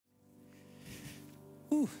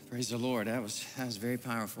Whew, praise the Lord. That was very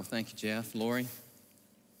powerful. Thank you, Jeff. Lori.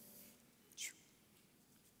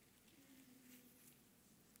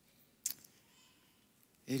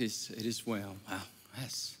 It is well. Wow.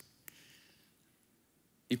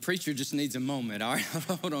 Your preacher just needs a moment. All right,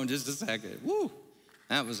 hold on just a second. Woo,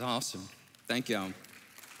 that was awesome. Thank y'all.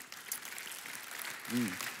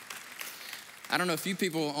 I don't know if you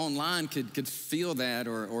people online could feel that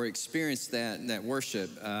or experience that worship,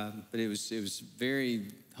 but it was very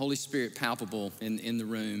Holy Spirit palpable in the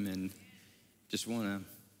room, and just want to.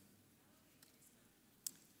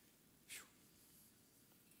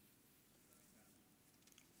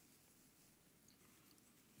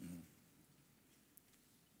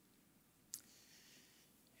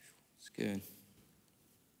 It's good.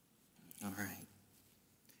 All right.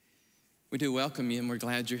 We do welcome you, and we're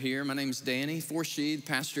glad you're here. My name is Danny Forshee,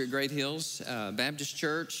 pastor at Great Hills Baptist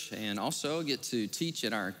Church, and also get to teach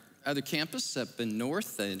at our other campus up in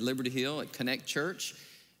North at Liberty Hill at Connect Church.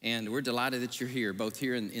 And we're delighted that you're here, both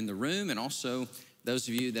here in the room and also those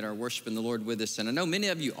of you that are worshiping the Lord with us. And I know many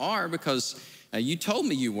of you are because you told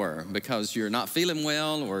me you were, because you're not feeling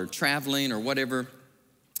well or traveling or whatever.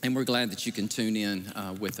 And we're glad that you can tune in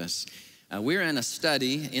with us. We're in a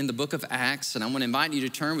study in the book of Acts, and I want to invite you to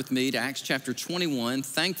turn with me to Acts chapter 21.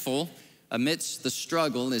 Thankful Amidst the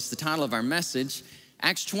Struggle is the title of our message.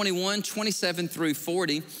 Acts 21, 27 through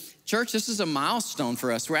 40. Church, this is a milestone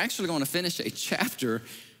for us. We're actually going to finish a chapter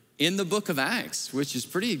in the book of Acts, which is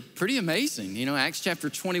pretty amazing. You know, Acts chapter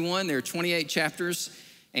 21, there are 28 chapters,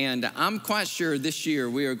 and I'm quite sure this year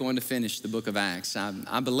we are going to finish the book of Acts.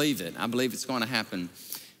 I believe it. I believe it's going to happen.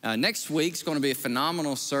 Next week's going to be a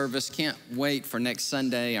phenomenal service. Can't wait for next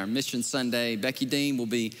Sunday, our Mission Sunday. Becky Dean will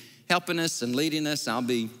be helping us and leading us. I'll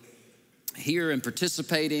be here and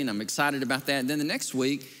participating. I'm excited about that. And then the next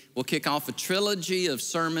week, we'll kick off a trilogy of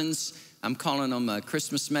sermons. I'm calling them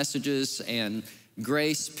Christmas messages and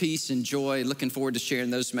grace, peace, and joy. Looking forward to sharing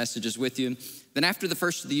those messages with you. Then after the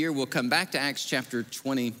first of the year, we'll come back to Acts chapter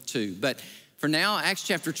 22. But for now, Acts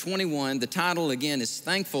chapter 21, the title again is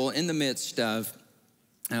Thankful in the Midst of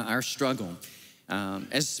our Struggle.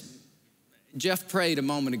 As Jeff prayed a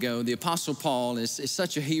moment ago, the Apostle Paul is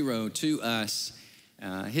such a hero to us.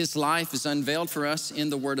 His life is unveiled for us in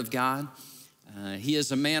the Word of God. He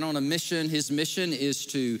is a man on a mission. His mission is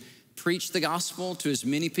to preach the gospel to as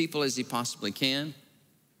many people as he possibly can.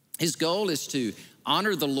 His goal is to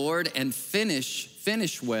honor the Lord and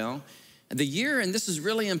finish well. The year, and this is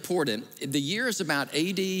really important, the year is about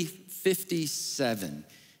AD 57.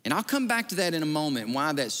 And I'll come back to that in a moment,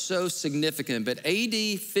 why that's so significant. But AD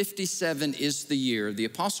 57 is the year the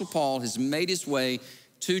Apostle Paul has made his way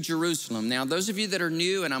to Jerusalem. Now, those of you that are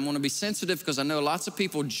new, and I want to be sensitive because I know lots of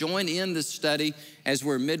people join in this study as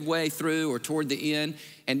we're midway through or toward the end.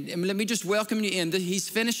 And let me just welcome you in. He's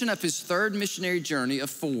finishing up his third missionary journey of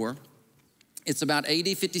 4. It's about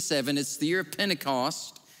AD 57. It's the year of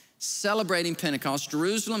Pentecost. Celebrating Pentecost.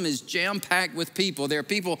 Jerusalem is jam-packed with people. There are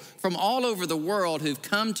people from all over the world who've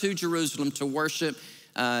come to Jerusalem to worship,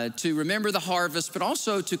 to remember the harvest, but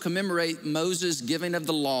also to commemorate Moses' giving of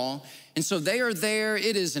the law. And so they are there.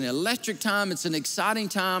 It is an electric time. It's an exciting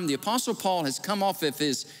time. The Apostle Paul has come off of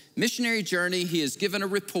his missionary journey. He has given a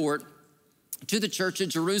report to the church at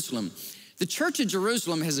Jerusalem. The church at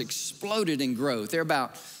Jerusalem has exploded in growth. There are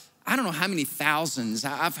about, I don't know how many thousands.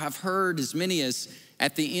 I've heard as many as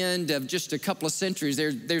at the end of just a couple of centuries,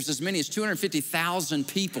 there's as many as 250,000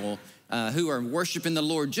 people who are worshiping the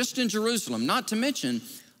Lord just in Jerusalem, not to mention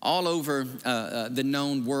all over the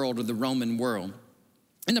known world or the Roman world.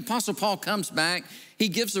 And the Apostle Paul comes back. He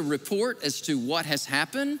gives a report as to what has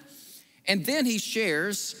happened, and then he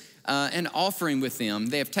shares an offering with them.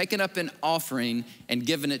 They have taken up an offering and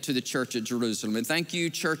given it to the church at Jerusalem. And thank you,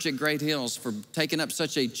 Church at Great Hills, for taking up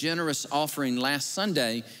such a generous offering last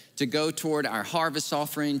Sunday to go toward our harvest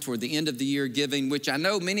offering, toward the end of the year giving, which I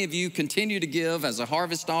know many of you continue to give as a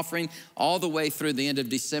harvest offering all the way through the end of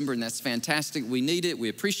December, and that's fantastic. We need it. We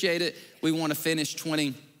appreciate it. We want to finish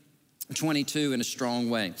 2022 in a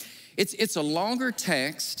strong way. It's a longer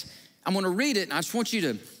text. I'm going to read it, and I just want you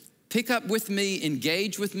to pick up with me,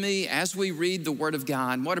 engage with me as we read the Word of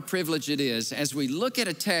God. What a privilege it is as we look at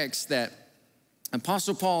a text that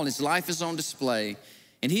Apostle Paul, his life is on display,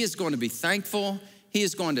 and he is going to be thankful. He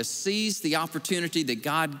is going to seize the opportunity that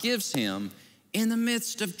God gives him in the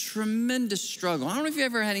midst of tremendous struggle. I don't know if you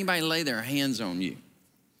ever had anybody lay their hands on you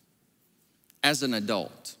as an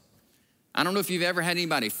adult. I don't know if you've ever had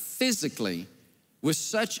anybody physically with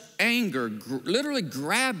such anger literally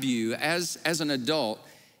grab you as an adult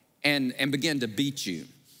and begin to beat you.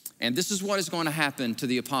 And this is what is going to happen to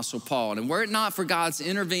the Apostle Paul. And were it not for God's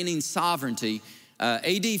intervening sovereignty,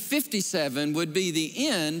 AD 57 would be the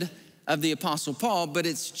end of the Apostle Paul, but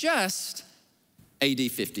it's just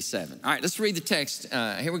AD 57. All right, let's read the text.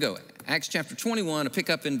 Here we go. Acts chapter 21, I'll pick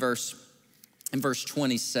up in verse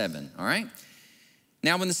 27, all right?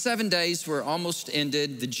 Now, when the 7 days were almost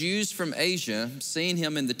ended, the Jews from Asia, seeing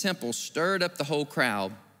him in the temple, stirred up the whole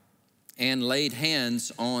crowd and laid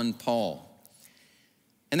hands on Paul.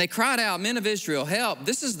 And they cried out, "Men of Israel, help.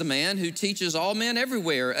 This is the man who teaches all men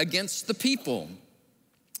everywhere against the people,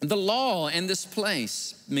 the law, and this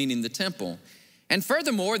place," meaning the temple. "And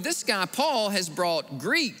furthermore, this guy Paul has brought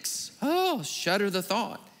Greeks." Oh, shudder the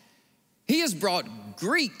thought. "He has brought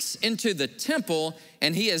Greeks into the temple,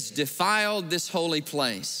 and he has defiled this holy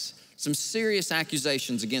place." Some serious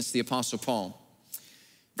accusations against the Apostle Paul.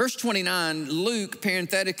 Verse 29, Luke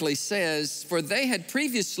parenthetically says, "For they had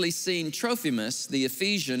previously seen Trophimus, the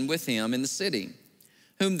Ephesian, with him in the city,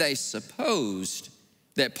 whom they supposed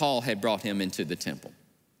that Paul had brought him into the temple.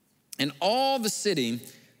 And all the city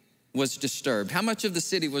was disturbed." How much of the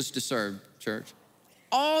city was disturbed, church?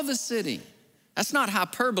 All the city. That's not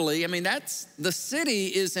hyperbole. I mean, the city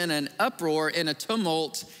is in an uproar, in a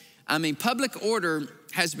tumult. I mean, public order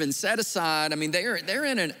has been set aside. I mean, they're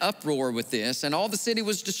in an uproar with this, and all the city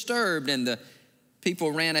was disturbed, and the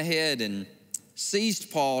people ran ahead and seized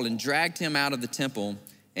Paul and dragged him out of the temple,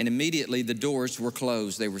 and immediately the doors were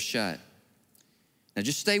closed. They were shut. Now,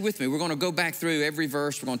 just stay with me. We're going to go back through every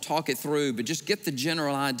verse. We're going to talk it through, but just get the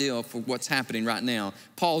general idea for what's happening right now.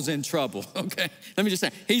 Paul's in trouble, okay? Let me just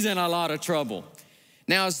say, he's in a lot of trouble.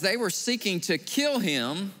 Now, as they were seeking to kill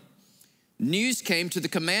him, news came to the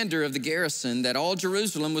commander of the garrison that all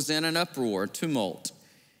Jerusalem was in an uproar, tumult.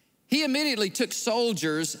 He immediately took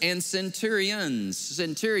soldiers and centurions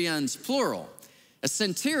plural. A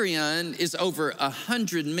centurion is over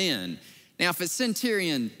 100 men. Now, if it's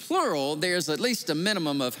centurion plural, there's at least a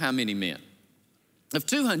minimum of how many men? Of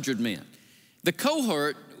 200 men. The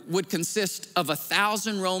cohort would consist of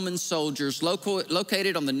 1,000 Roman soldiers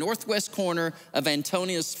located on the northwest corner of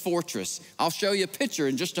Antonia's fortress. I'll show you a picture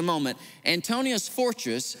in just a moment. Antonia's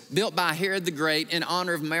fortress, built by Herod the Great in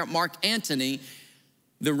honor of Mark Antony,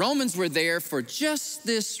 the Romans were there for just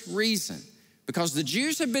this reason, because the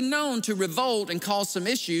Jews have been known to revolt and cause some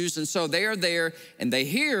issues, and so they are there, and they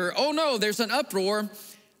hear, oh no, there's an uproar,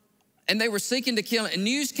 and they were seeking to kill him. And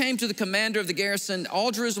news came to the commander of the garrison,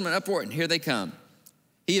 all Jerusalem in uproar, and here they come.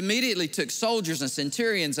 He immediately took soldiers and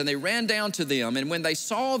centurions, and they ran down to them, and when they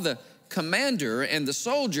saw the commander and the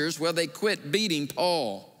soldiers, well, they quit beating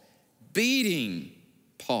Paul. Beating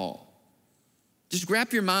Paul. Just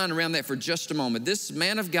wrap your mind around that for just a moment. This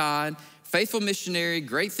man of God, faithful missionary,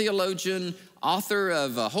 great theologian, author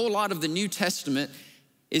of a whole lot of the New Testament,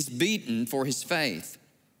 is beaten for his faith.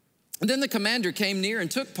 And then the commander came near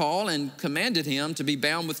and took Paul and commanded him to be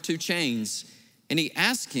bound with 2 chains. And he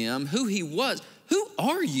asked him who he was. Who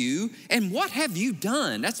are you and what have you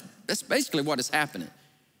done? That's basically what is happening.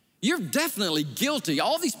 You're definitely guilty.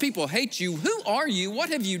 All these people hate you. Who are you? What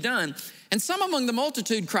have you done? And some among the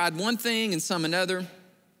multitude cried one thing and some another.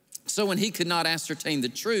 So when he could not ascertain the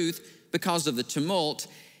truth because of the tumult,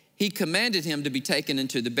 he commanded him to be taken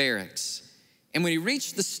into the barracks. And when he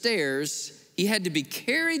reached the stairs, he had to be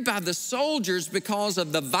carried by the soldiers because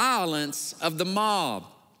of the violence of the mob.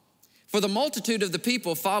 For the multitude of the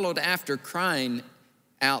people followed after, crying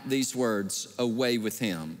out these words, "Away with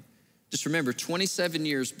him." Just remember, 27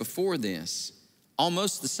 years before this,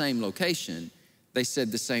 almost the same location, they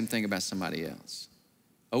said the same thing about somebody else.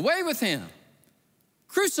 Away with him.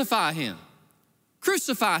 Crucify him.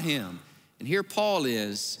 Crucify him. And here Paul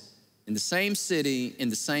is in the same city, in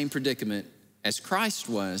the same predicament as Christ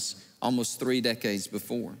was almost 3 decades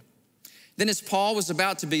before. Then as Paul was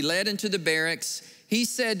about to be led into the barracks, he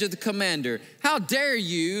said to the commander, "How dare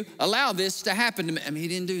you allow this to happen to me?" I mean, he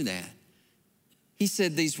didn't do that. He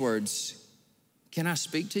said these words, "Can I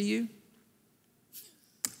speak to you?"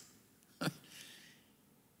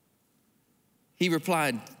 He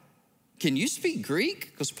replied, "Can you speak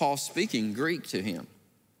Greek?" Because Paul's speaking Greek to him.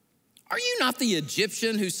 "Are you not the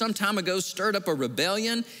Egyptian who some time ago stirred up a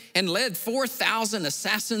rebellion and led 4,000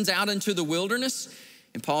 assassins out into the wilderness?"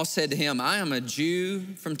 And Paul said to him, "I am a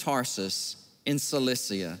Jew from Tarsus in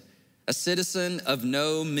Cilicia, a citizen of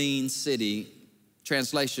no mean city,"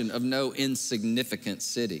 translation, of no insignificant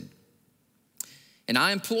city. "And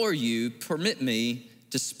I implore you, permit me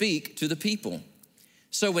to speak to the people."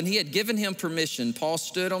 So when he had given him permission, Paul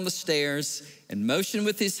stood on the stairs and motioned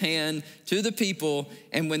with his hand to the people.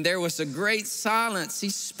 And when there was a great silence, he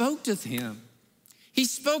spoke to them. He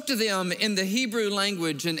spoke to them in the Hebrew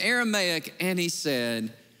language, in Aramaic, and he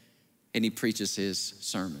said, and he preaches his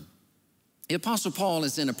sermon. The Apostle Paul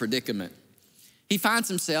is in a predicament. He finds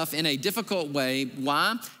himself in a difficult way.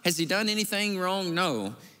 Why? Has he done anything wrong?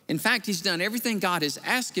 No. In fact, he's done everything God has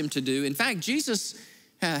asked him to do. In fact, Jesus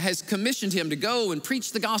has commissioned him to go and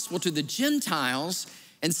preach the gospel to the Gentiles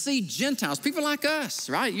and see Gentiles, people like us,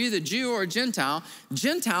 right? You're either Jew or a Gentile.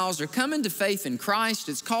 Gentiles are coming to faith in Christ.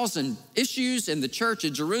 It's causing issues in the church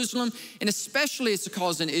at Jerusalem, and especially it's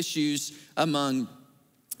causing issues among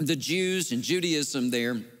the Jews and Judaism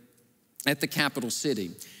there at the capital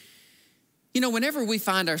city. You know, whenever we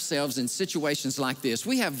find ourselves in situations like this,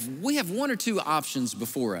 we have one or two options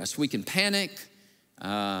before us. We can panic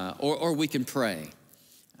or we can pray.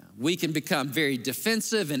 We can become very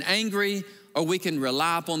defensive and angry, or we can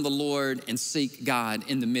rely upon the Lord and seek God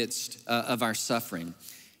in the midst of our suffering.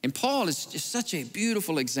 And Paul is just such a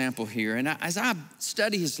beautiful example here. And as I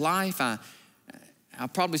study his life, I'll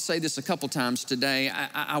probably say this a couple times today,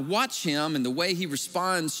 I watch him and the way he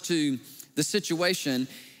responds to the situation,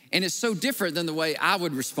 and it's so different than the way I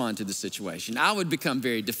would respond to the situation. I would become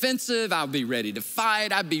very defensive. I would be ready to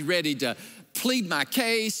fight. I'd be ready to plead my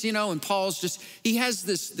case, you know, and Paul's just, he has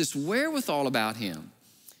this wherewithal about him.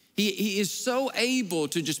 He is so able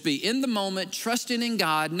to just be in the moment, trusting in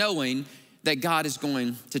God, knowing that God is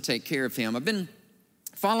going to take care of him. I've been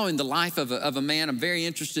following the life of a man I'm very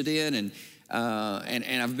interested in, and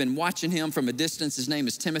I've been watching him from a distance. His name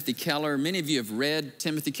is Timothy Keller. Many of you have read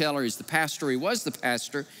Timothy Keller. He's the pastor. He was the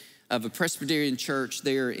pastor of a Presbyterian church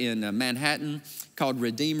there in Manhattan called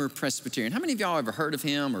Redeemer Presbyterian. How many of y'all ever heard of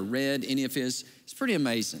him or read any of his? It's pretty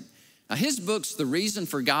amazing. His books, The Reason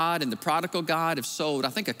for God and The Prodigal God, have sold, I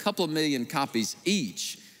think, a couple of million copies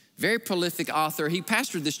each. Very prolific author. He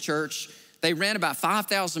pastored this church. They ran about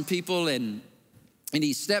 5,000 people, and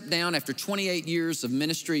he stepped down after 28 years of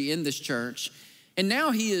ministry in this church. And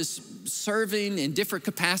now he is serving in different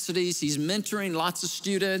capacities. He's mentoring lots of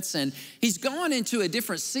students, and he's gone into a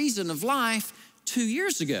different season of life 2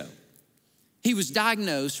 years ago. He was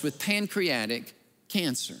diagnosed with pancreatic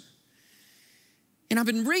cancer. And I've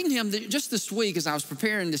been reading him just this week as I was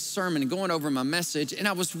preparing this sermon and going over my message, and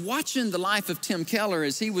I was watching the life of Tim Keller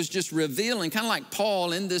as he was just revealing, kind of like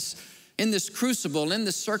Paul in this crucible, in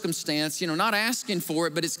this circumstance, you know, not asking for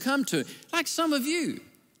it, but it's come to it, like some of you.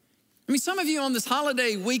 I mean, some of you on this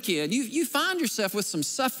holiday weekend, you find yourself with some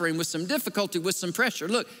suffering, with some difficulty, with some pressure.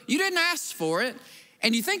 Look, you didn't ask for it,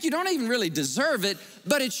 and you think you don't even really deserve it,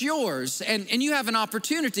 but it's yours. And you have an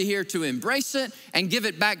opportunity here to embrace it and give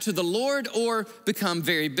it back to the Lord, or become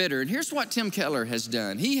very bitter. And here's what Tim Keller has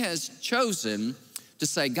done. He has chosen to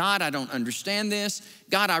say, God, I don't understand this.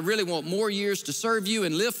 God, I really want more years to serve you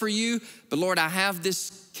and live for you. But Lord, I have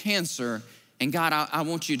this cancer, and God, I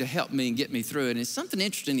want you to help me and get me through it. And it's something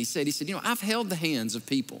interesting he said, you know, I've held the hands of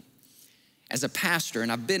people as a pastor,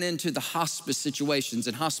 and I've been into the hospice situations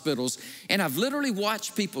in hospitals, and I've literally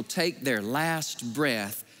watched people take their last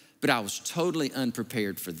breath, but I was totally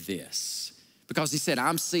unprepared for this. Because he said,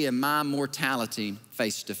 I'm seeing my mortality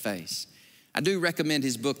face to face. I do recommend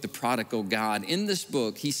his book, The Prodigal God. In this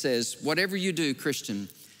book, he says, whatever you do, Christian,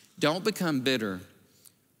 don't become bitter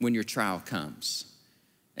when your trial comes.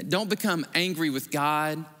 Don't become angry with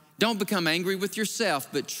God. Don't become angry with yourself,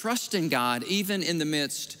 but trust in God even in the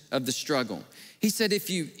midst of the struggle. He said, if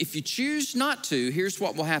you choose not to, here's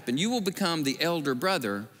what will happen. You will become the elder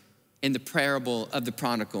brother in the parable of the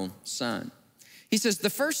prodigal son. He says, the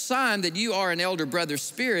first sign that you are an elder brother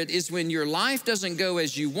spirit is when your life doesn't go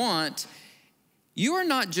as you want. You are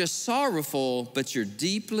not just sorrowful, but you're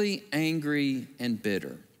deeply angry and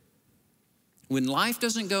bitter. When life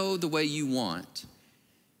doesn't go the way you want,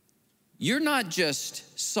 you're not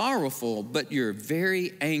just sorrowful, but you're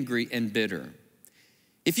very angry and bitter.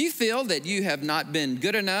 If you feel that you have not been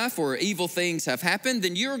good enough or evil things have happened,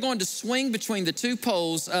 then you're going to swing between the two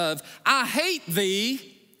poles of, I hate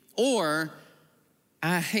thee, or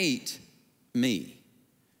I hate me.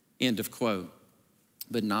 End of quote.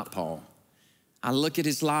 But not Paul. I look at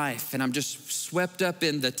his life and I'm just swept up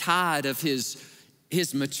in the tide of his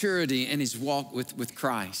maturity and his walk with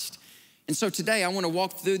Christ. And so today I want to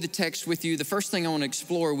walk through the text with you. The first thing I want to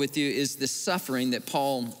explore with you is the suffering that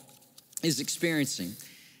Paul is experiencing.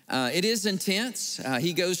 It is intense.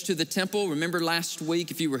 He goes to the temple. Remember last week,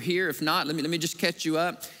 if you were here, if not, let me just catch you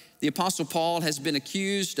up. The Apostle Paul has been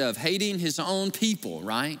accused of hating his own people,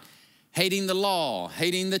 right? Hating the law,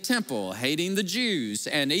 hating the temple, hating the Jews,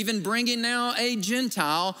 and even bringing now a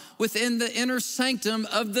Gentile within the inner sanctum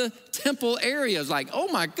of the temple area. It's like, oh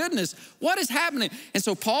my goodness, what is happening? And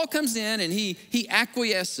so Paul comes in and he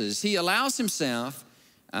acquiesces. He allows himself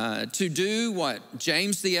to do what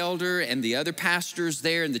James the elder and the other pastors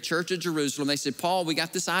there in the church of Jerusalem, they said, Paul, we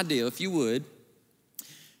got this idea, if you would,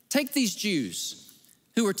 take these Jews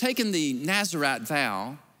who are taking the Nazirite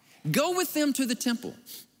vow, go with them to the temple.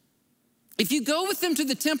 If you go with them to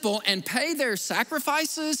the temple and pay their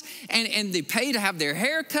sacrifices and they pay to have their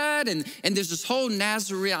hair cut and there's this whole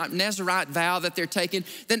Nazirite vow that they're taking,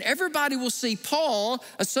 then everybody will see Paul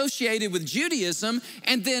associated with Judaism,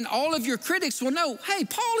 and then all of your critics will know, hey,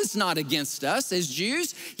 Paul is not against us as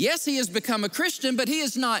Jews. Yes, he has become a Christian, but he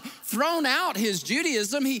has not thrown out his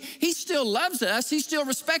Judaism. He still loves us. He still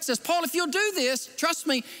respects us. Paul, if you'll do this, trust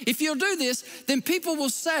me, if you'll do this, then people will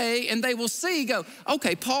say and they will see, go,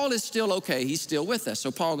 okay, Paul is still okay. He's still with us. So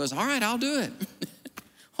Paul goes, all right, I'll do it.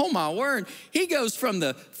 Oh my word. He goes from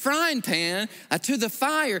the frying pan to the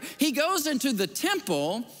fire. He goes into the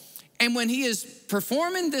temple, and when he is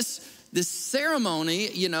performing this ceremony,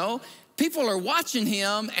 you know, people are watching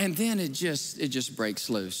him, and then it just breaks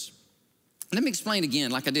loose. Let me explain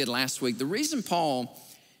again, like I did last week. The reason Paul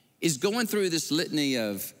is going through this litany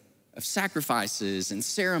of sacrifices and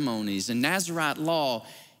ceremonies and Nazirite law,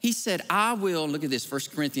 he said, I will, look at this, 1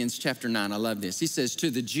 Corinthians chapter 9, I love this. He says, to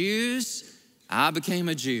the Jews, I became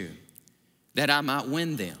a Jew, that I might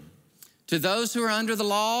win them. To those who are under the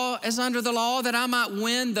law, as under the law, that I might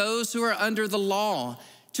win those who are under the law.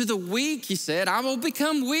 To the weak, he said, I will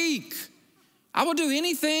become weak. I will do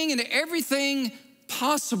anything and everything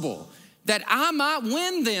possible that I might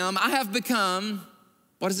win them. I have become,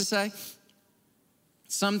 what does it say?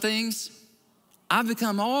 Some things, I've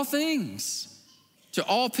become all things to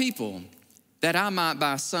all people, that I might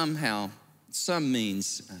by some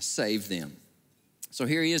means save them. So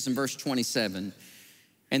here he is in verse 27,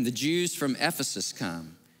 and the Jews from Ephesus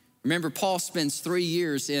come. Remember, Paul spends 3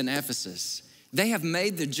 years in Ephesus. They have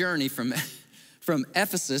made the journey from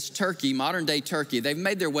Ephesus, Turkey, modern day Turkey. They've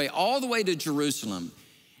made their way all the way to Jerusalem.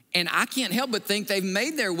 And I can't help but think they've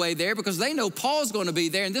made their way there because they know Paul's going to be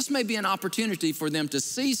there, and this may be an opportunity for them to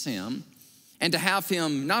seize him and to have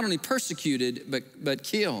him not only persecuted, but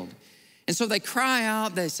killed. And so they cry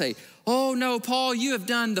out, they say, oh no, Paul, you have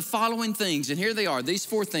done the following things. And here they are, these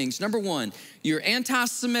 4 things. Number 1, you're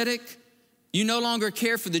anti-Semitic. You no longer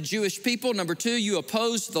care for the Jewish people. Number 2, you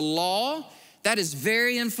oppose the law. That is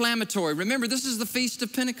very inflammatory. Remember, this is the Feast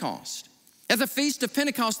of Pentecost. At the Feast of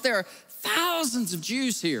Pentecost, there are thousands of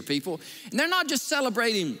Jews here, people. And they're not just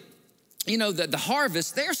celebrating, you know, the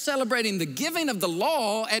harvest, they're celebrating the giving of the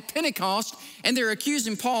law at Pentecost, and they're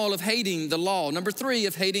accusing Paul of hating the law. Number 3,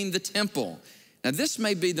 of hating the temple. Now, this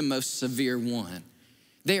may be the most severe one.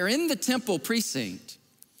 They are in the temple precinct.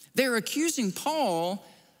 They're accusing Paul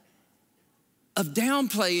of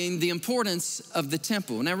downplaying the importance of the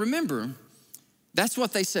temple. Now, remember, that's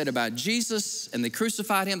what they said about Jesus, and they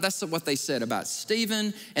crucified him. That's what they said about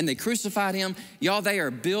Stephen, and they crucified him. Y'all, they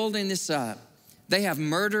are building this up. They have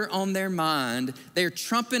murder on their mind. They're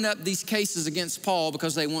trumping up these cases against Paul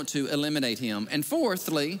because they want to eliminate him. And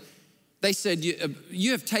fourthly, they said,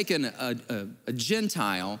 you have taken a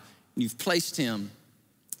Gentile, you've placed him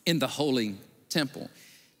in the holy temple.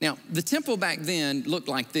 Now, the temple back then looked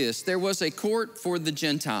like this. There was a court for the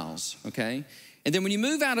Gentiles, okay? And then when you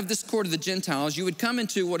move out of this court of the Gentiles, you would come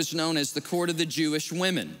into what is known as the court of the Jewish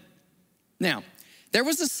women. Now, there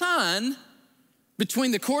was a sign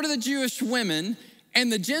between the court of the Jewish women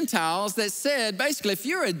and the Gentiles that said, basically, if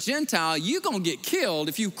you're a Gentile, you're gonna get killed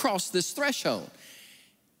if you cross this threshold.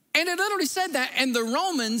 And it literally said that, and the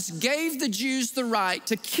Romans gave the Jews the right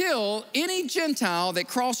to kill any Gentile that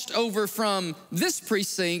crossed over from this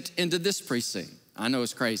precinct into this precinct. I know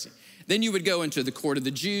it's crazy. Then you would go into the court of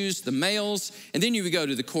the Jews, the males, and then you would go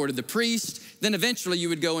to the court of the priest. Then eventually you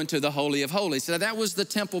would go into the Holy of Holies. So that was the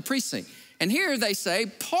temple precinct. And here they say,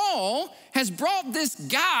 Paul has brought this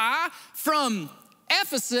guy from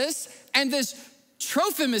Ephesus and this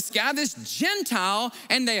Trophimus guy, this Gentile,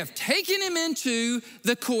 and they have taken him into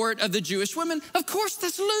the court of the Jewish women. Of course,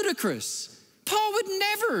 that's ludicrous. Paul would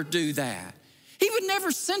never do that. He would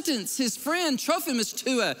never sentence his friend Trophimus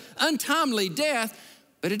to an untimely death,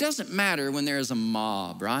 but it doesn't matter when there is a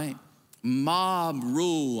mob, right? Mob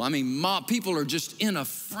rule. I mean, mob people are just in a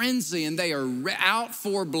frenzy and they are out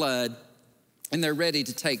for blood. And they're ready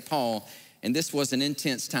to take Paul. And this was an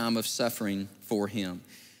intense time of suffering for him.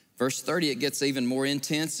 Verse 30, it gets even more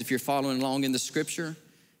intense if you're following along in the scripture.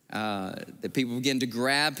 The people begin to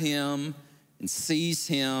grab him and seize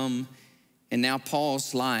him. And now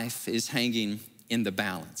Paul's life is hanging in the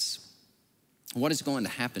balance. What is going to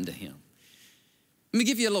happen to him? Let me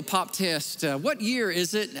give you a little pop test. What year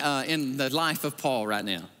is it in the life of Paul right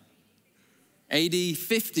now? AD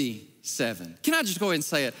 57. Can I just go ahead and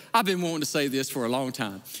say it? I've been wanting to say this for a long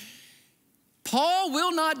time. Paul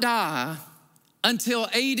will not die until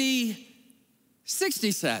AD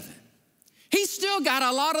 67. He's still got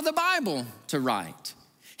a lot of the Bible to write.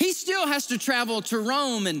 He still has to travel to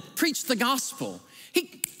Rome and preach the gospel.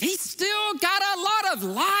 He's still got a lot of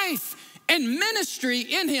life and ministry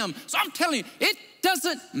in him. So I'm telling you, it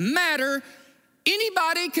doesn't matter.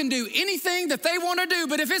 Anybody can do anything that they want to do,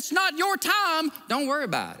 but if it's not your time, don't worry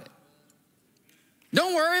about it.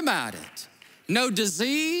 Don't worry about it. No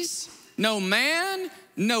disease, no man,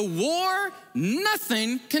 no war,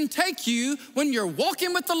 nothing can take you when you're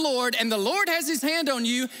walking with the Lord and the Lord has his hand on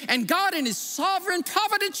you and God in his sovereign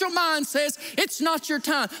providential mind says, it's not your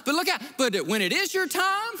time. But look out, but when it is your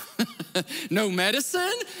time, no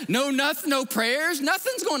medicine, no nothing, no prayers,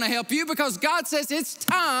 nothing's gonna help you because God says it's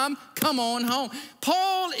time, come on home.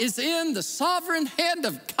 Paul is in the sovereign hand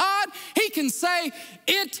of God. He can say,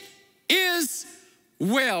 it is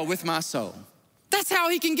well with my soul. That's how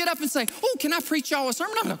he can get up and say, oh, can I preach y'all a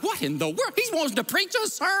sermon? I'm like, what in the world? He wants to preach a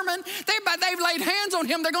sermon. They've laid hands on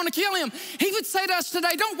him. They're going to kill him. He would say to us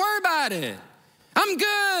today, don't worry about it. I'm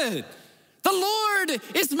good. The Lord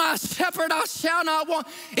is my shepherd. I shall not want.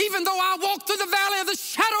 Even though I walk through the valley of the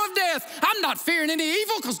shadow of death, I'm not fearing any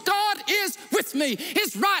evil because God is with me.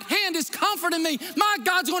 His right hand is comforting me. My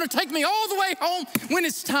God's going to take me all the way home when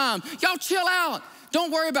it's time. Y'all chill out.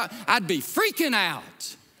 Don't worry about it. I'd be freaking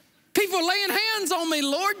out. People laying hands on me,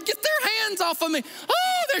 Lord, get their hands off of me.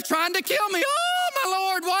 Oh, they're trying to kill me. Oh, my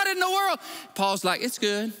Lord, what in the world? Paul's like, it's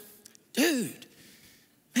good. Dude,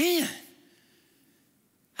 man,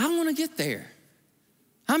 I want to get there.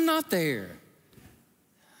 I'm not there.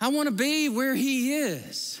 I want to be where he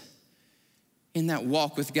is in that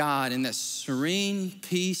walk with God, in that serene,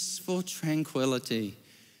 peaceful tranquility.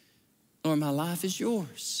 Lord, my life is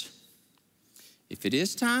yours. If it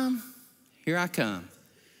is time, here I come.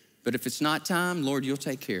 But if it's not time, Lord, you'll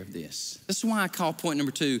take care of this. This is why I call point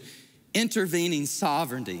number 2, intervening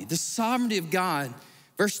sovereignty. The sovereignty of God,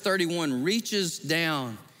 verse 31, reaches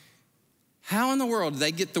down. How in the world did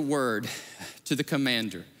they get the word to the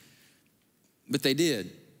commander? But they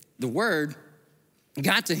did. The word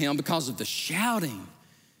got to him because of the shouting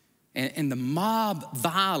and the mob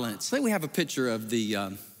violence. We have a picture of the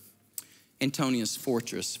Antonius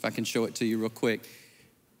fortress, if I can show it to you real quick.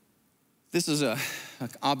 This is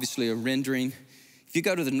obviously a rendering. If you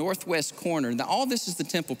go to the northwest corner, all this is the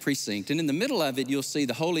temple precinct, and in the middle of it, you'll see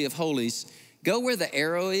the Holy of Holies. Go where the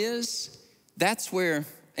arrow is, that's where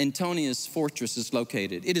Antonius fortress is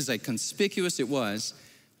located. It is a conspicuous,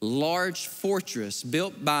 large fortress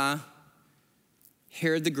built by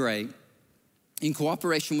Herod the Great in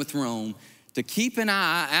cooperation with Rome to keep an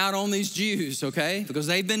eye out on these Jews, okay? Because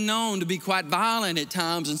they've been known to be quite violent at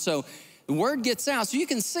times, and so the word gets out, so you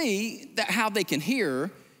can see how they can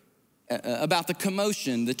hear about the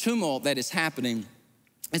commotion, the tumult that is happening.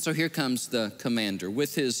 And so here comes the commander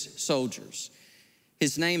with his soldiers.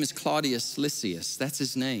 His name is Claudius Lysias. That's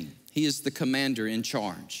his name. He is the commander in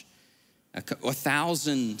charge.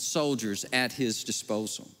 1,000 soldiers at his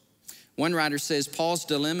disposal. One writer says Paul's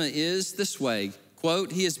dilemma is this way,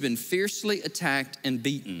 quote, he has been fiercely attacked and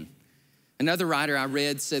beaten. Another writer I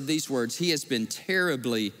read said these words, he has been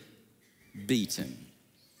terribly beaten.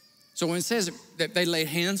 So when it says that they laid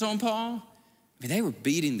hands on Paul, they were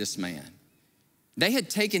beating this man. They had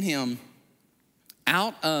taken him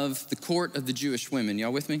out of the court of the Jewish women.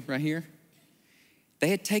 Y'all with me right here? They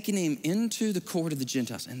had taken him into the court of the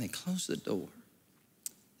Gentiles and they closed the door.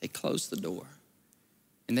 They closed the door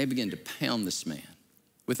and they began to pound this man.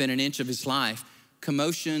 Within an inch of his life,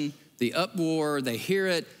 commotion, the uproar, they hear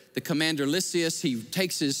it. The commander Lysias, he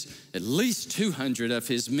takes at least 200 of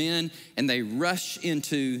his men and they rush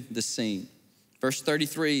into the scene. Verse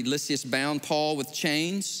 33, Lysias bound Paul with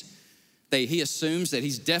chains. He assumes that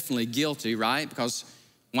he's definitely guilty, right? Because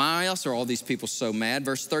why else are all these people so mad?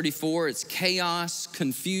 Verse 34, it's chaos,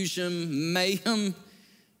 confusion, mayhem.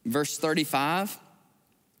 Verse 35,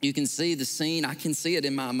 you can see the scene. I can see it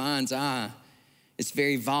in my mind's eye. It's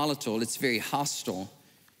very volatile. It's very hostile.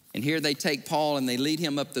 And here they take Paul and they lead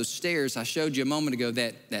him up those stairs. I showed you a moment ago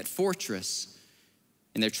that fortress.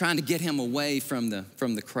 And they're trying to get him away from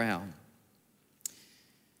the crowd.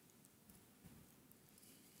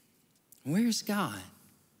 Where's God?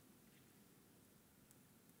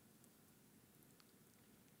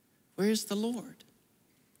 Where's the Lord?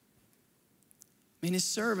 I mean, his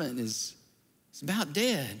servant is about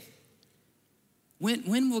dead.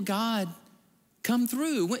 When will God come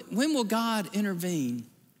through? When will God intervene?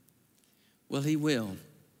 Well, he will.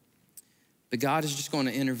 But God is just going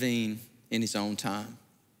to intervene in his own time.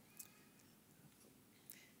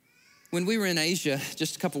 When we were in Asia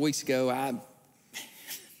just a couple weeks ago, I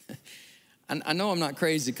know I'm not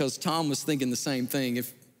crazy because Tom was thinking the same thing.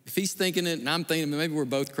 If he's thinking it and I'm thinking, maybe we're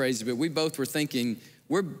both crazy, but we both were thinking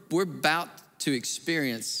we're about to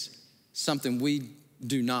experience something we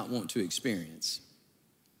do not want to experience.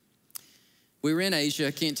 We were in Asia,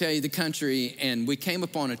 I can't tell you the country, and we came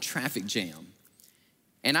upon a traffic jam.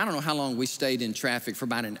 And I don't know how long we stayed in traffic for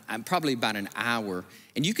probably about an hour.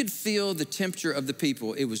 And you could feel the temperature of the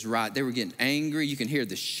people. It was right. They were getting angry. You can hear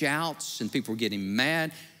the shouts and people were getting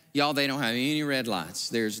mad. Y'all, they don't have any red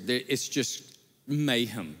lights. It's just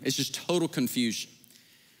mayhem. It's just total confusion.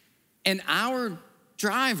 And our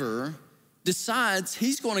driver decides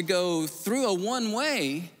he's going to go through a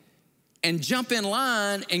one-way and jump in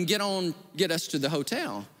line and get us to the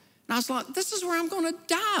hotel. And I was like, this is where I'm going to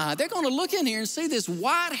die. They're going to look in here and see this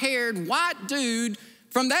white-haired, white dude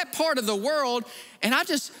from that part of the world. And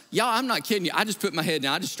y'all, I'm not kidding you. I just put my head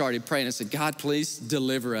down. I just started praying. I said, God, please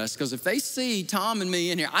deliver us. Because if they see Tom and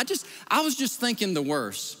me in here, I was just thinking the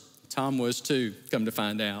worst. Tom was too, come to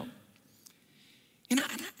find out. And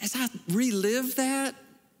as I relived that,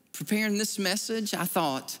 preparing this message, I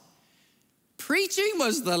thought, preaching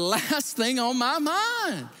was the last thing on my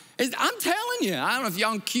mind. I'm telling you, I don't know if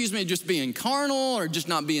y'all accuse me of just being carnal or just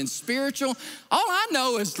not being spiritual. All I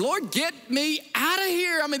know is, Lord, get me out of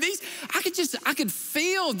here. I mean, I could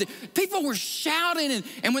feel people were shouting.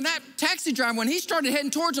 And when that taxi driver, when he started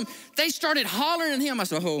heading towards them, they started hollering at him. I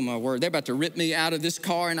said, oh my word, they're about to rip me out of this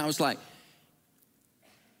car. And I was like,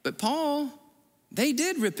 but Paul, they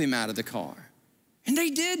did rip him out of the car. And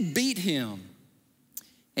they did beat him.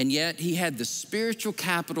 And yet he had the spiritual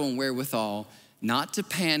capital and wherewithal not to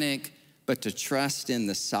panic, but to trust in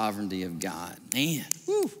the sovereignty of God. Man,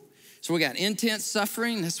 whew. So we got intense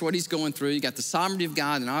suffering. That's what he's going through. You got the sovereignty of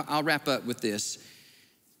God, and I'll wrap up with this.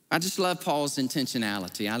 I just love Paul's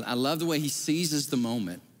intentionality. I love the way he seizes the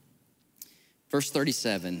moment. Verse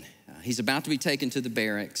 37, he's about to be taken to the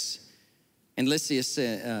barracks, and Lysias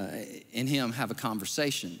and him have a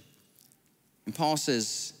conversation. And Paul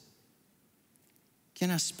says, can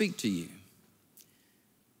I speak to you?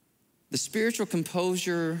 The spiritual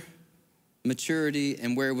composure, maturity,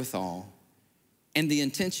 and wherewithal, and the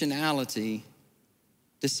intentionality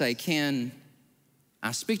to say, can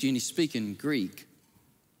I speak to you? And he's speaking Greek.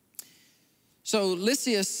 So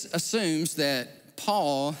Lysias assumes that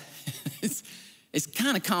Paul, it's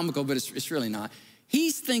kind of comical, but it's really not.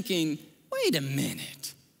 He's thinking, wait a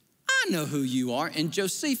minute, I know who you are. And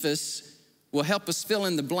Josephus will help us fill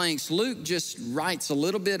in the blanks. Luke just writes a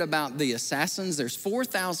little bit about the assassins. There's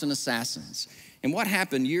 4,000 assassins. And what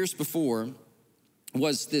happened years before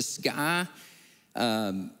was this guy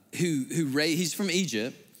he's from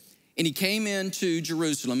Egypt, and he came into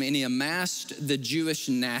Jerusalem and he amassed the Jewish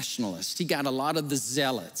nationalists. He got a lot of the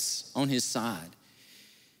zealots on his side.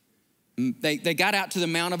 They got out to the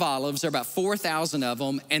Mount of Olives. There were about 4,000 of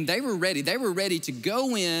them, and they were ready. They were ready to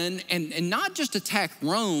go in and not just attack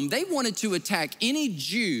Rome. They wanted to attack any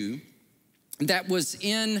Jew that was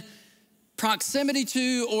in proximity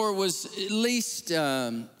to or was at least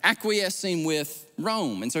acquiescing with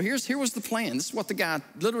Rome. And so here was the plan. This is what the guy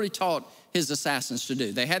literally taught his assassins to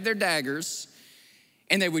do. They had their daggers,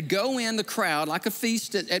 and they would go in the crowd like a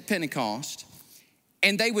feast at Pentecost.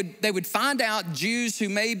 And they would find out Jews who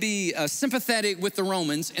may be sympathetic with the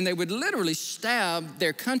Romans, and they would literally stab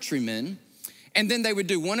their countrymen. And then they would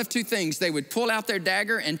do one of two things. They would pull out their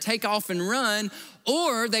dagger and take off and run,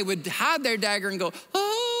 or they would hide their dagger and go,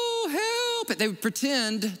 oh, help. They would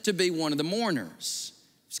pretend to be one of the mourners.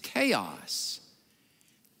 It's chaos.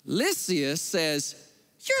 Lysias says,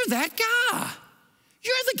 you're that guy.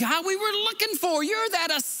 You're the guy we were looking for. You're that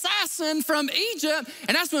assassin from Egypt.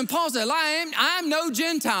 And that's when Paul said, I'm no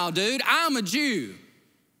Gentile, dude. I'm a Jew.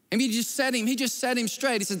 And he just set him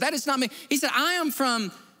straight. He said, that is not me. He said, I am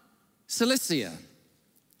from Cilicia.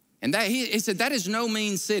 And he said, that is no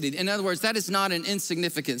mean city. In other words, that is not an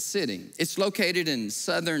insignificant city. It's located in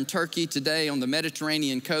southern Turkey today on the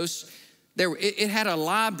Mediterranean coast. It had a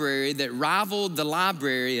library that rivaled the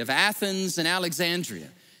library of Athens and Alexandria.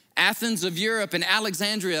 Athens of Europe and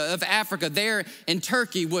Alexandria of Africa, there in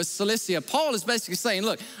Turkey was Cilicia. Paul is basically saying,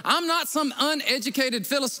 look, I'm not some uneducated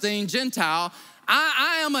Philistine Gentile.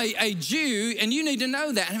 I am a Jew, and you need to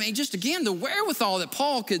know that. I mean, just again, the wherewithal that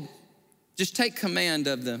Paul could just take command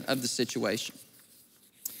of the situation.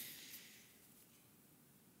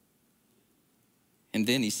 And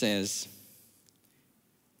then he says,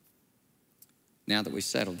 now that we've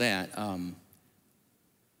settled that,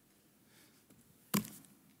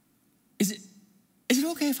 Is it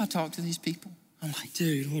okay if I talk to these people? I'm like,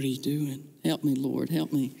 dude, what are you doing? Help me, Lord,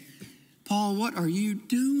 help me. Paul, what are you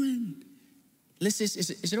doing? Listen,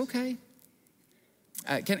 is it okay?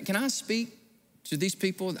 Can I speak to these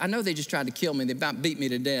people. I know they just tried to kill me. They about beat me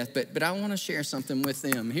to death, but I want to share something with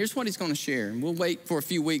them. Here's what he's going to share. And we'll wait for a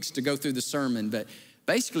few weeks to go through the sermon, but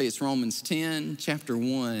basically it's Romans 10, chapter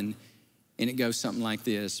 1, and it goes something like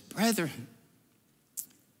this. Brethren,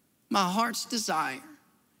 my heart's desire,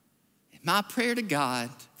 my prayer to God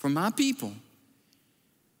for my people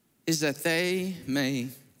is that they may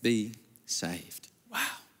be saved. Wow,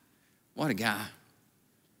 what a guy.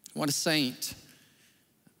 What a saint.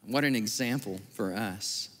 What an example for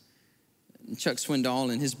us. Chuck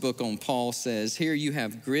Swindoll in his book on Paul says, here you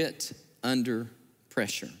have grit under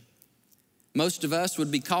pressure. Most of us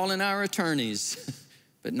would be calling our attorneys,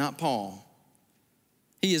 but not Paul.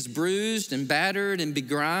 He is bruised and battered and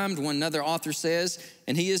begrimed, one another author says,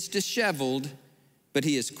 and he is disheveled, but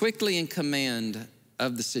he is quickly in command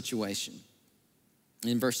of the situation.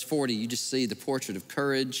 In verse 40, you just see the portrait of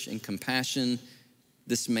courage and compassion,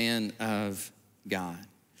 this man of God.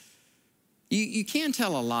 You can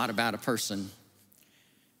tell a lot about a person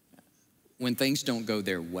when things don't go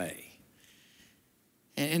their way.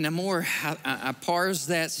 And the more I parse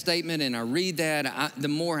that statement and I read that, the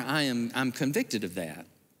more I'm convicted of that.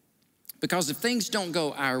 Because if things don't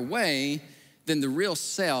go our way, then the real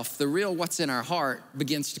self, the real what's in our heart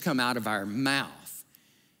begins to come out of our mouth.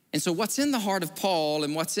 And so what's in the heart of Paul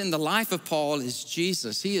and what's in the life of Paul is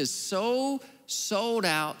Jesus. He is so sold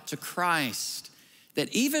out to Christ that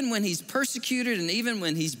even when he's persecuted and even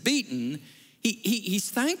when he's beaten, he's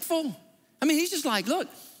thankful. I mean, he's just like, look,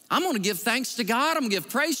 I'm gonna give thanks to God, I'm gonna give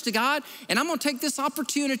praise to God, and I'm gonna take this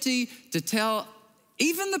opportunity to tell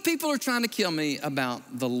even the people who are trying to kill me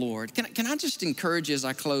about the Lord. Can I just encourage you as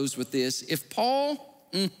I close with this? If Paul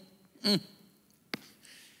can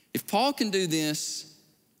do this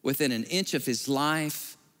within an inch of his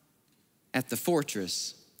life at the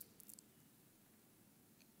fortress,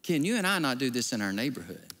 can you and I not do this in our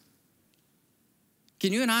neighborhood?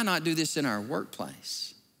 Can you and I not do this in our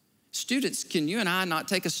workplace? Students, can you and I not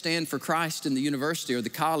take a stand for Christ in the university or the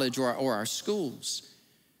college or our schools?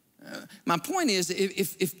 My point is,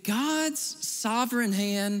 if God's sovereign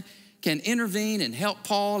hand can intervene and help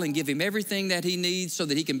Paul and give him everything that he needs so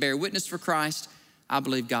that he can bear witness for Christ, I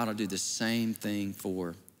believe God will do the same thing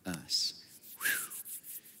for us. Whew.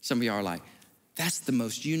 Some of you are like, that's the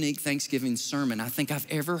most unique Thanksgiving sermon I think I've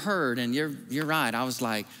ever heard. And you're right. I was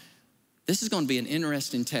like, this is going to be an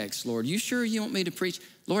interesting text, Lord. You sure you want me to preach?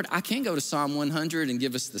 Lord, I can go to Psalm 100 and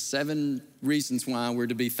give us the 7 reasons why we're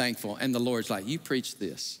to be thankful. And the Lord's like, you preach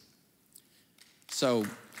this. So,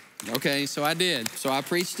 okay, so I did. So I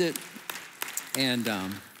preached it. And,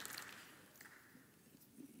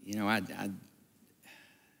 you know,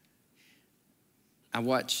 I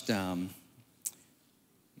watched, you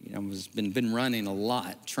know, been running a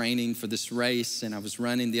lot, training for this race, and I was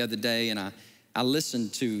running the other day, and I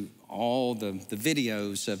listened to all the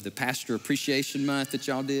videos of the Pastor Appreciation Month that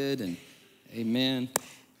y'all did, and amen.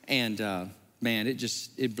 And man,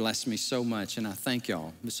 it blessed me so much, and I thank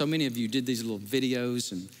y'all. So many of you did these little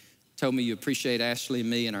videos and told me you appreciate Ashley and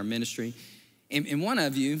me and our ministry. And one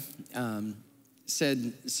of you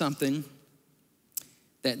said something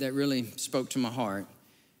that really spoke to my heart.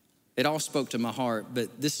 It all spoke to my heart,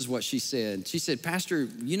 but this is what she said. She said, Pastor,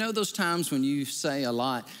 you know those times when you say a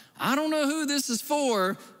lot, I don't know who this is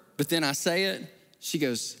for, but then I say it? She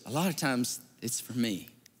goes, a lot of times it's for me.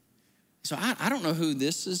 So I don't know who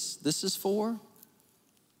this is for.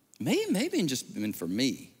 Maybe just been for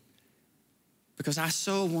me. Because I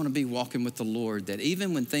so want to be walking with the Lord that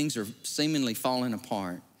even when things are seemingly falling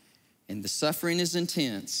apart and the suffering is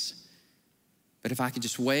intense, but if I could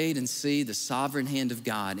just wait and see the sovereign hand of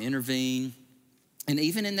God intervene, and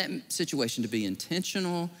even in that situation to be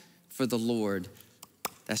intentional for the Lord,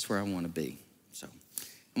 that's where I want to be. So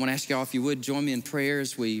I want to ask y'all if you would join me in prayer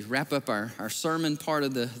as we wrap up our sermon part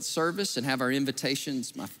of the service and have our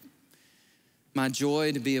invitations. My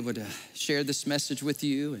joy to be able to share this message with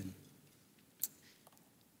you. And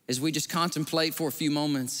as we just contemplate for a few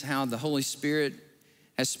moments how the Holy Spirit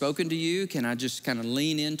has spoken to you, can I just kind of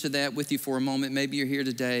lean into that with you for a moment? Maybe you're here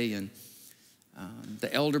today and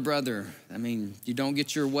the elder brother, I mean, you don't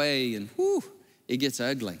get your way and whoo, it gets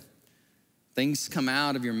ugly. Things come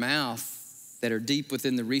out of your mouth that are deep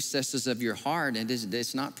within the recesses of your heart, and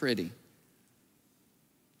it's not pretty.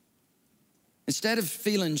 Instead of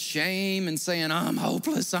feeling shame and saying, I'm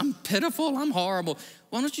hopeless, I'm pitiful, I'm horrible,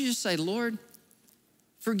 why don't you just say, Lord,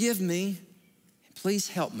 forgive me, please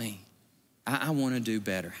help me. I want to do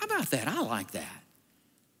better. How about that? I like that.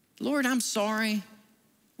 Lord, I'm sorry.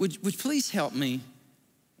 Would you please help me?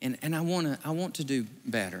 And I want to do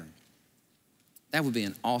better. That would be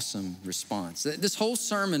an awesome response. This whole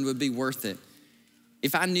sermon would be worth it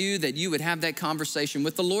if I knew that you would have that conversation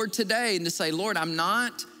with the Lord today and to say, Lord, I'm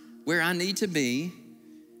not where I need to be.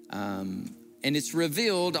 And it's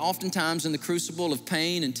revealed oftentimes in the crucible of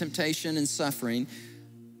pain and temptation and suffering.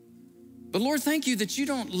 But Lord, thank you that you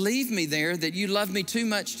don't leave me there, that you love me too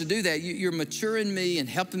much to do that. You're maturing me and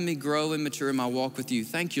helping me grow and mature in my walk with you.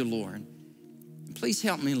 Thank you, Lord. And please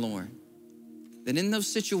help me, Lord, that in those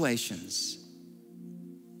situations,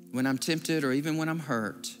 when I'm tempted or even when I'm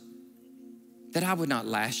hurt, that I would not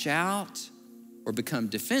lash out or become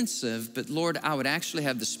defensive, but Lord, I would actually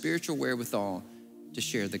have the spiritual wherewithal to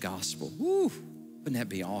share the gospel. Woo, wouldn't that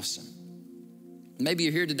be awesome? Maybe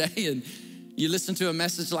you're here today and you listen to a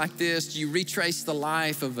message like this, you retrace the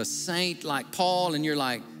life of a saint like Paul, and you're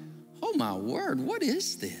like, oh my word, what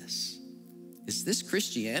is this? Is this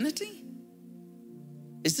Christianity?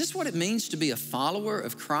 Is this what it means to be a follower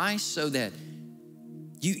of Christ, so that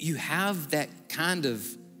you have that kind of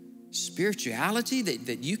spirituality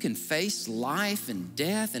that you can face life and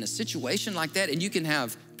death in a situation like that and you can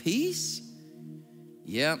have peace?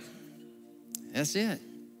 Yep, that's it.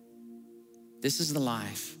 This is the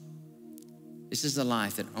life. This is the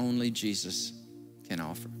life that only Jesus can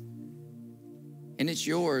offer. And it's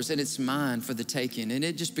yours and it's mine for the taking. And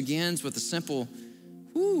it just begins with a simple,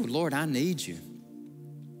 whoo, Lord, I need you.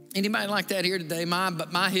 Anybody like that here today?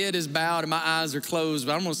 My head is bowed and my eyes are closed,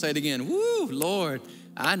 but I'm gonna say it again. Woo, Lord,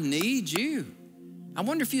 I need you. I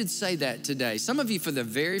wonder if you'd say that today. Some of you for the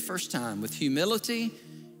very first time, with humility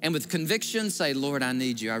and with conviction, say, Lord, I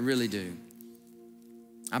need you, I really do.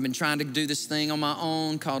 I've been trying to do this thing on my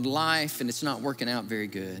own called life, and it's not working out very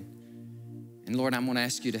good. And Lord, I'm gonna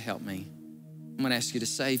ask you to help me. I'm gonna ask you to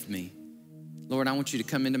save me. Lord, I want you to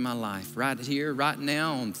come into my life right here, right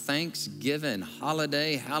now on Thanksgiving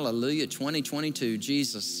holiday, hallelujah, 2022.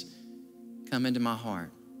 Jesus, come into my heart.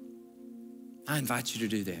 I invite you to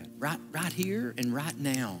do that right here and right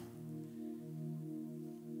now.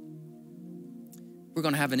 We're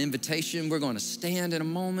gonna have an invitation. We're gonna stand in a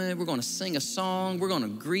moment. We're gonna sing a song. We're gonna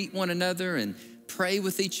greet one another and pray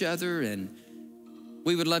with each other. And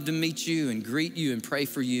we would love to meet you and greet you and pray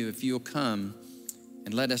for you if you'll come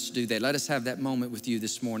and let us do that. Let us have that moment with you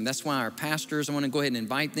this morning. That's why our pastors, I wanna go ahead and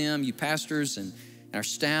invite them, you pastors and our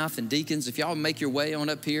staff and deacons, if y'all make your way on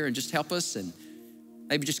up here and just help us and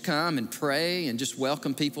maybe just come and pray and just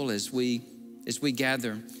welcome people as we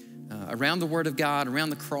gather around the word of God, around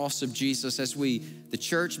the cross of Jesus, as the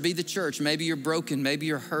church be the church. Maybe you're broken, maybe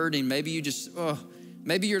you're hurting, maybe you just,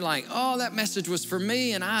 maybe you're like, oh, that message was for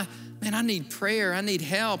me and I need prayer, I need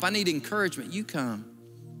help, I need encouragement. You come.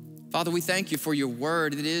 Father, we thank you for your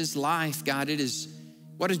word. It is life, God. It is,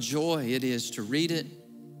 what a joy it is to read it,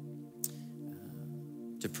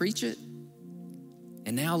 to preach it,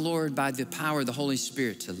 and now, Lord, by the power of the Holy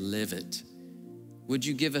Spirit, to live it. Would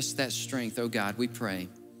you give us that strength, oh God, we pray.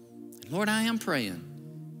 Lord, I am praying.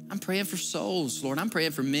 I'm praying for souls, Lord. I'm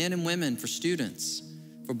praying for men and women, for students,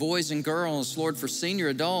 for boys and girls, Lord, for senior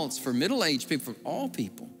adults, for middle-aged people, for all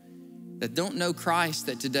people that don't know Christ,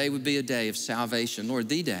 that today would be a day of salvation. Lord,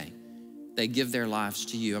 the day they give their lives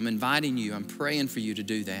to you. I'm inviting you. I'm praying for you to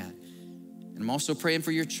do that. And I'm also praying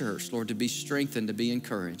for your church, Lord, to be strengthened, to be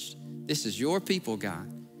encouraged. This is your people,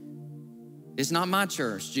 God. It's not my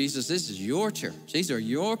church, Jesus. This is your church. These are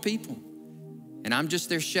your people. And I'm just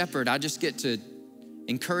their shepherd. I just get to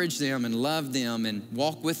encourage them and love them and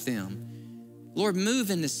walk with them. Lord, move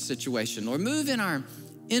in this situation. Lord, move in our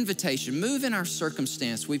invitation. Move in our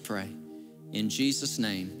circumstance, we pray. In Jesus'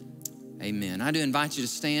 name, amen. I do invite you to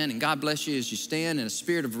stand, and God bless you as you stand in a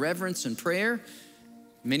spirit of reverence and prayer.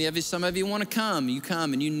 Many of you, some of you want to come. You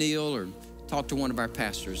come and you kneel or talk to one of our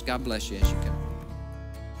pastors. God bless you as you come.